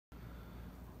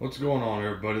What's going on,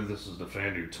 everybody? This is the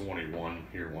Fan 21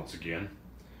 here once again,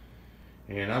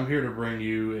 and I'm here to bring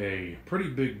you a pretty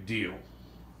big deal.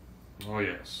 Oh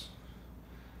yes,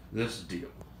 this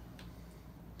Diehl.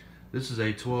 This is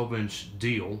a 12-inch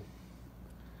Diehl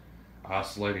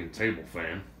oscillating table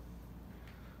fan,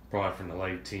 probably from the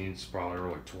late teens, probably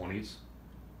early 20s.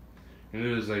 And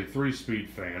it is a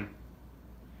 3-speed fan,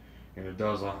 and it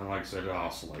does, like I said, it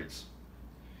oscillates.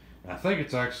 I think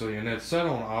it's actually, and it's set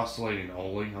on oscillating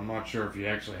only. I'm not sure if you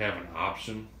actually have an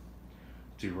option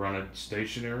to run it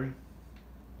stationary.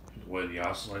 The way the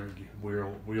oscillator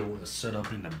wheel is set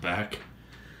up in the back,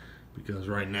 because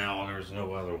right now there's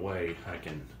no other way I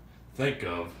can think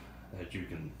of that you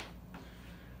can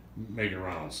make it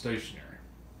run on stationary.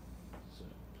 So,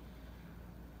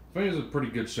 the fan is in pretty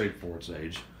good shape for its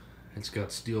age. It's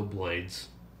got steel blades.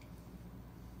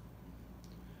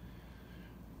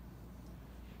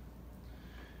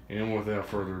 And without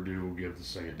further ado, we'll give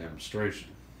this thing a demonstration.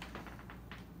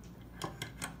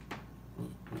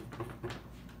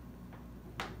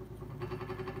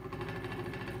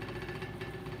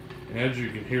 And as you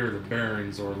can hear, the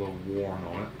bearings are a little worn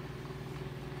on it.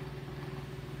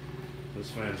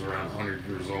 This fan's around 100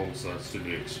 years old, so that's to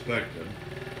be expected.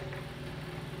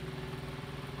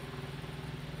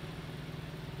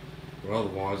 But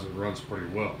otherwise, it runs pretty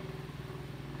well.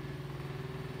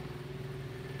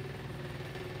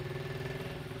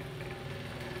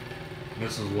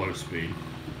 This is low speed.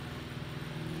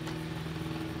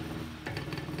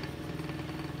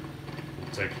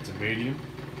 We'll take it to medium.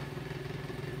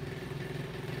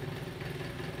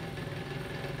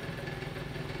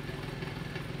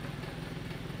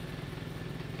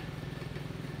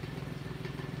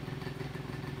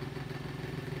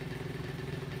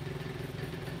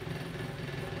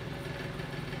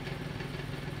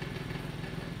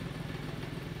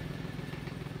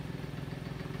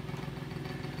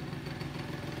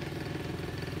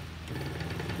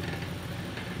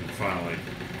 Finally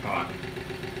hot.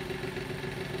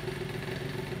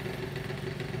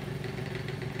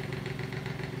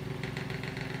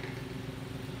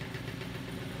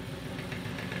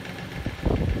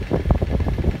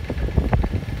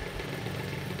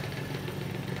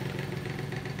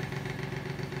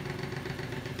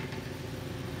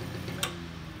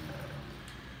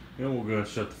 Then we'll go and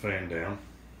shut the fan down.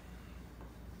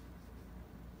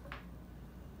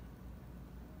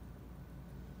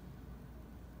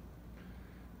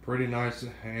 Pretty nice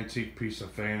antique piece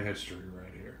of fan history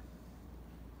right here.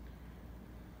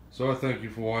 So I thank you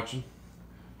for watching.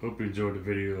 Hope you enjoyed the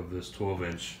video of this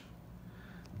 12-inch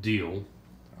Diehl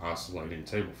oscillating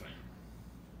table fan.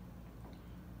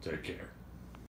 Take care.